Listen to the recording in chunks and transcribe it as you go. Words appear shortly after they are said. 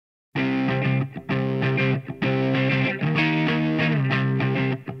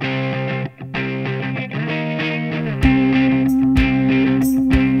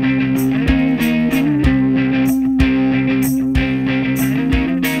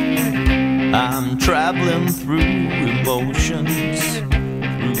I'm traveling through emotions,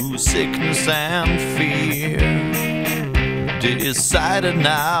 through sickness and fear. Decided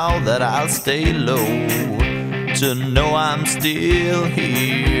now that I'll stay low to know I'm still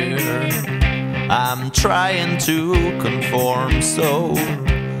here. I'm trying to conform so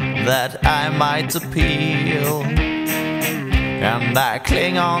that I might appeal, and I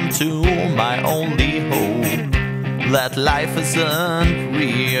cling on to my only hope that life isn't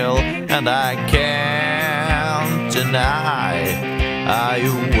real, and I can't deny I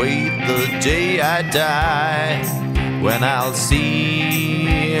await the day I die, when I'll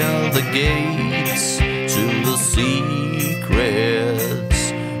seal the gates to the secrets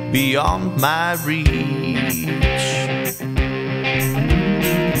beyond my reach.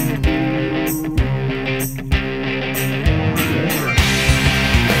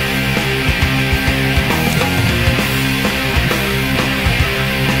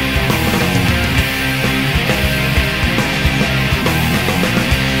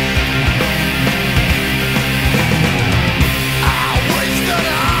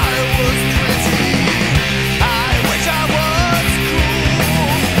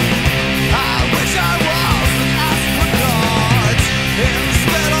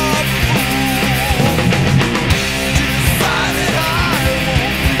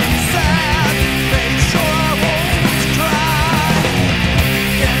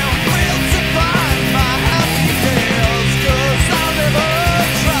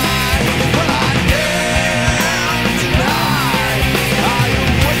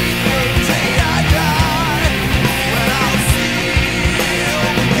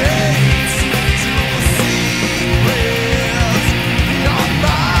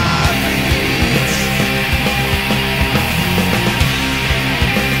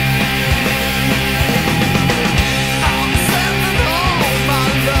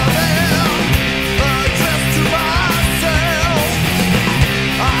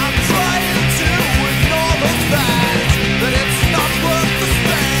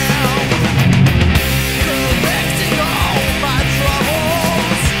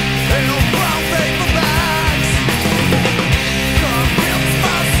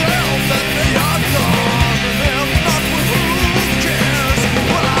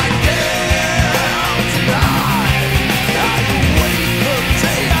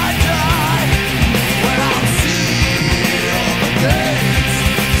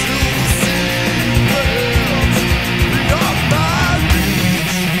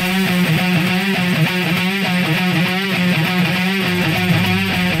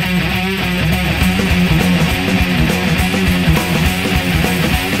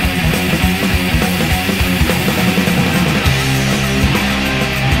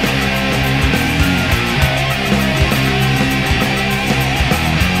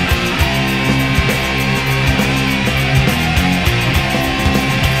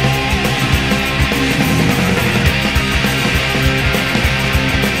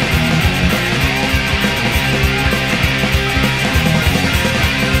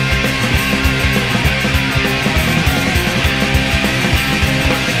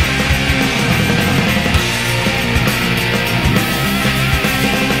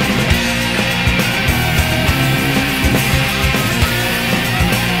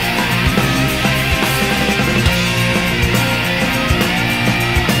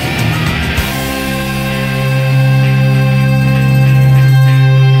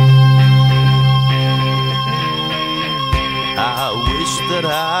 I wish that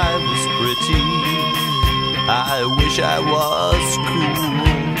I was pretty, I wish I was cool,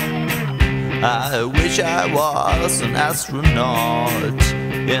 I wish I was an astronaut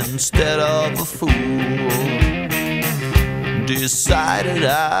instead of a fool. Decided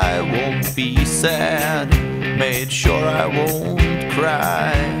I won't be sad, made sure I won't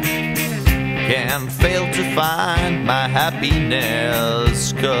cry. Can't fail to find my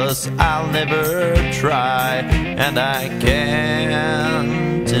happiness, 'cause I'll never try. And I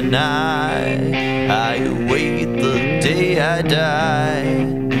can't deny I await the day I die,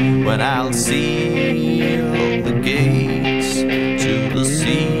 when I'll seal the gates to the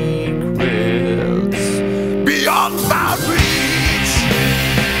sea.